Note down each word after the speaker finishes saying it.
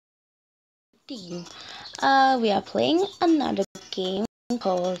team. We are playing another game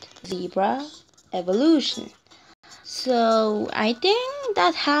called Zebra Evolution. So I think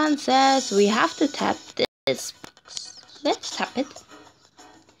that hand says we have to tap this box. Let's tap it.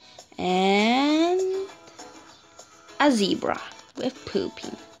 And a zebra with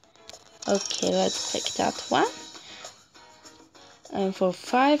pooping. Okay, let's click that one. And for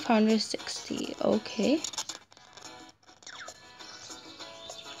 560, okay.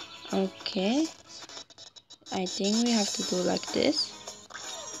 Okay, I think we have to do like this.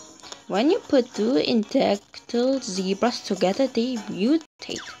 When you put two identical zebras together, they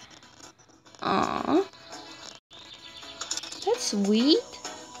mutate. That's sweet.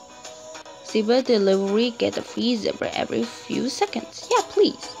 Zebra delivery, get a free zebra every few seconds. Yeah,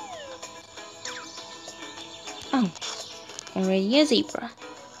 please. Oh, already a zebra.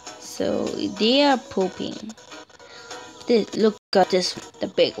 So they are pooping. Look at this, the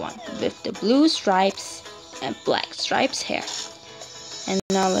big one with the blue stripes and black stripes hair. And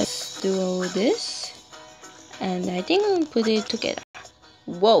now let's do this. And I think we'll put it together.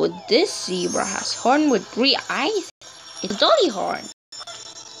 Whoa, this zebra has horn with 3 eyes. It's a dolly horn.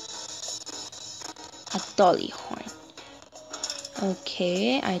 A dolly horn.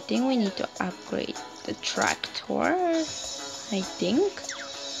 Okay, I think we need to upgrade the tractor. I think.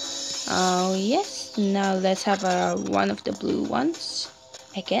 Oh yes, now let's have one of the blue ones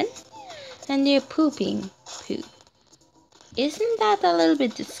again. And they're pooping poop. Isn't that a little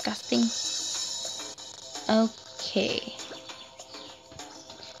bit disgusting? Okay.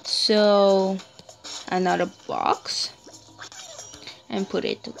 So another box and put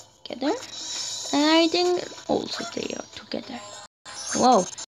it together. And I think also they are together. Whoa,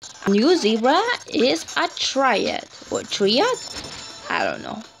 a new zebra is a triad or triad? I don't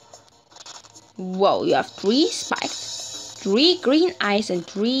know. Whoa, you have 3 spikes, 3 green eyes and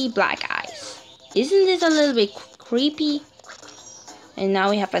 3 black eyes. Isn't this a little bit creepy? And now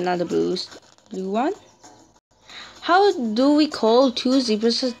we have another blue one. How do we call 2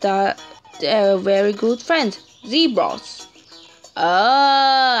 zebras that are very good friends? Zebras. Oh,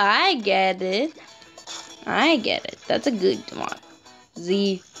 I get it. I get it. That's a good one.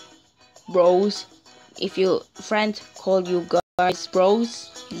 Z-bros. If your friend call you guys bros,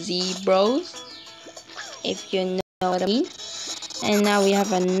 Z-bros. If you know what I mean. And now we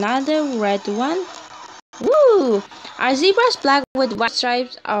have another red one. Woo! Are zebras black with white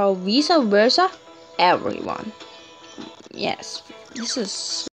stripes or vice versa? Everyone. Yes, this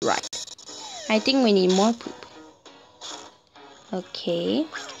is right. I think we need more poop. Okay,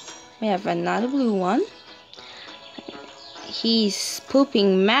 we have another blue one. He's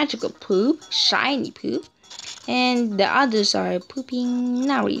pooping magical poop, shiny poop. And the others are pooping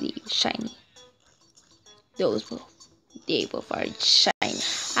not really shiny. Those both. They both are shiny.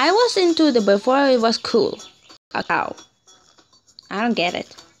 I was into the before it was cool. A cow. I don't get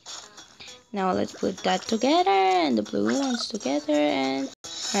it. Now let's put that together and the blue ones together and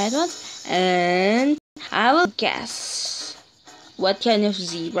red ones. And I will guess what kind of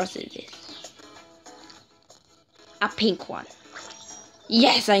zebras it is. A pink one.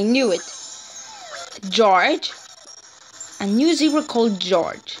 Yes, I knew it. George. A new zebra called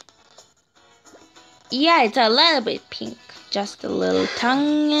George. Yeah, it's a little bit pink. Just a little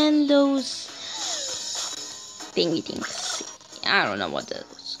tongue and those thingy things. I don't know what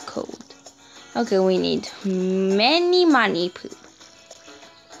those called. Okay, we need many money poop.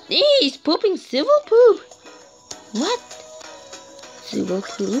 He's pooping civil poop. What? Civil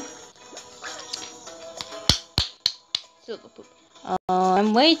poop? Civil poop.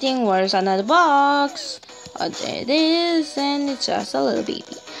 I'm waiting. Where's another box? Oh, there it is, and it's just a little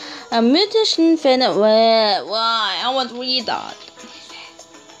baby. A mutation fin. Why? I want to read that.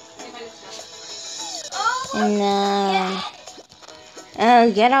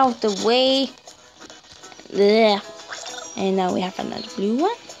 And get out of the way. Blech. And now we have another blue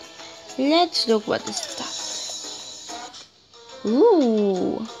one. Let's look what is that.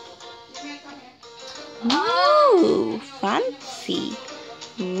 Ooh. Ooh, fancy.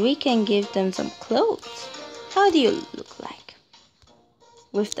 We can give them some clothes. How do you look like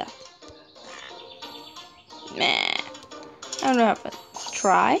with that? Meh. I don't have a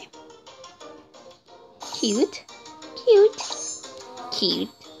try. Cute. Cute.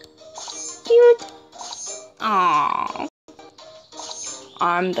 Cute. Cute. Aww.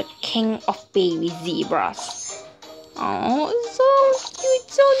 I'm the king of baby zebras. Oh, so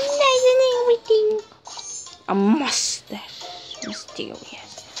cute, so nice and everything. A mustache.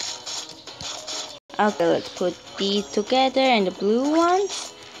 Mysterious. Okay, let's put these together and the blue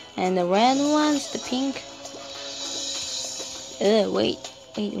ones and the red ones, the pink. Wait.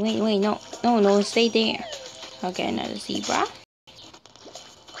 Wait, no, stay there. Okay, another zebra.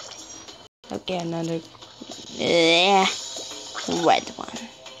 Okay, another red one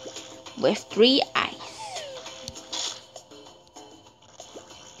with 3 eyes.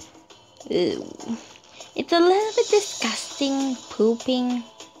 Ew. It's a little bit disgusting pooping.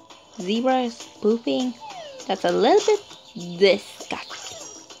 Zebra is pooping. That's a little bit disgusting.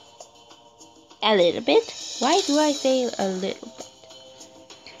 A little bit? Why do I say a little bit?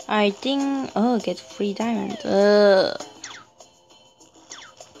 I think, get 3 diamonds.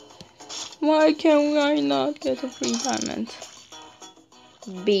 Why can I not get a 3 diamond?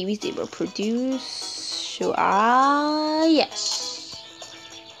 Baby zebra produce. Yes.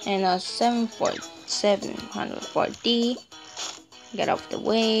 And a 740. Get off the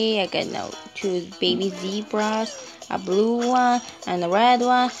way. I get now 2 baby zebras. A blue one, and a red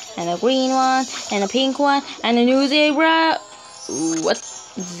one, and a green one, and a pink one, and a new zebra. What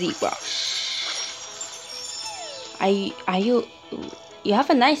zebra? You have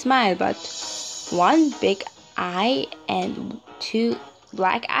a nice smile, but 1 big eye and 2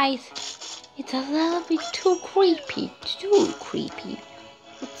 black eyes. It's a little bit too creepy. It's too creepy.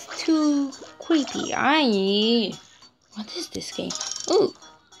 What is this game? Ooh,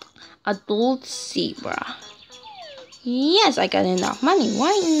 adult zebra. Yes, I got enough money.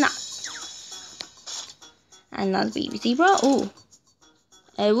 Why not? Another baby zebra. Ooh.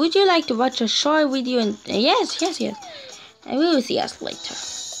 Would you like to watch a short video? And yes. We will see us later.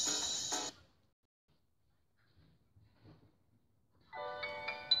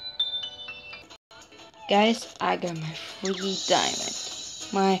 Guys, I got my free diamond.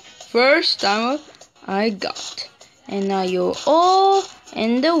 My first diamond I got. And now you're all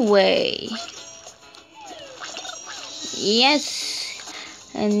in the way.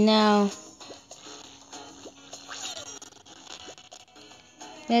 Yes. And now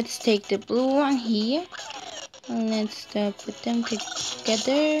let's take the blue one here. And let's put them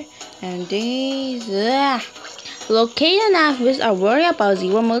together. And these locate and activists are worried about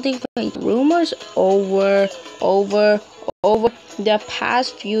zero multiplication rumors over the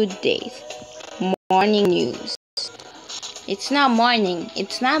past few days. Morning news. It's not morning.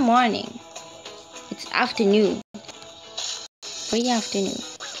 It's afternoon. Pretty afternoon.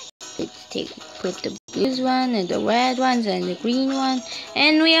 Let's put the blue one and the red ones and the green one,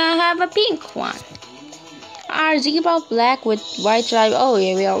 and we have a pink one. Our zebra black with white stripe. Oh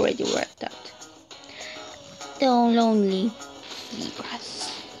yeah, we already read that. The lonely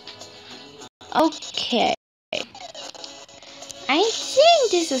zebras. Okay. I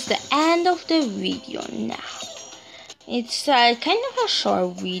think this is the end of the video now. It's kind of a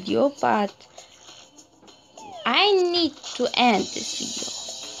short video, but I need to end this video.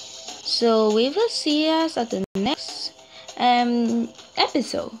 So we will see us at the next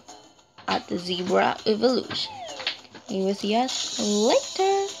episode at the Zebra Evolution. We will see us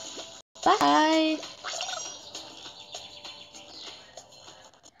later. Bye.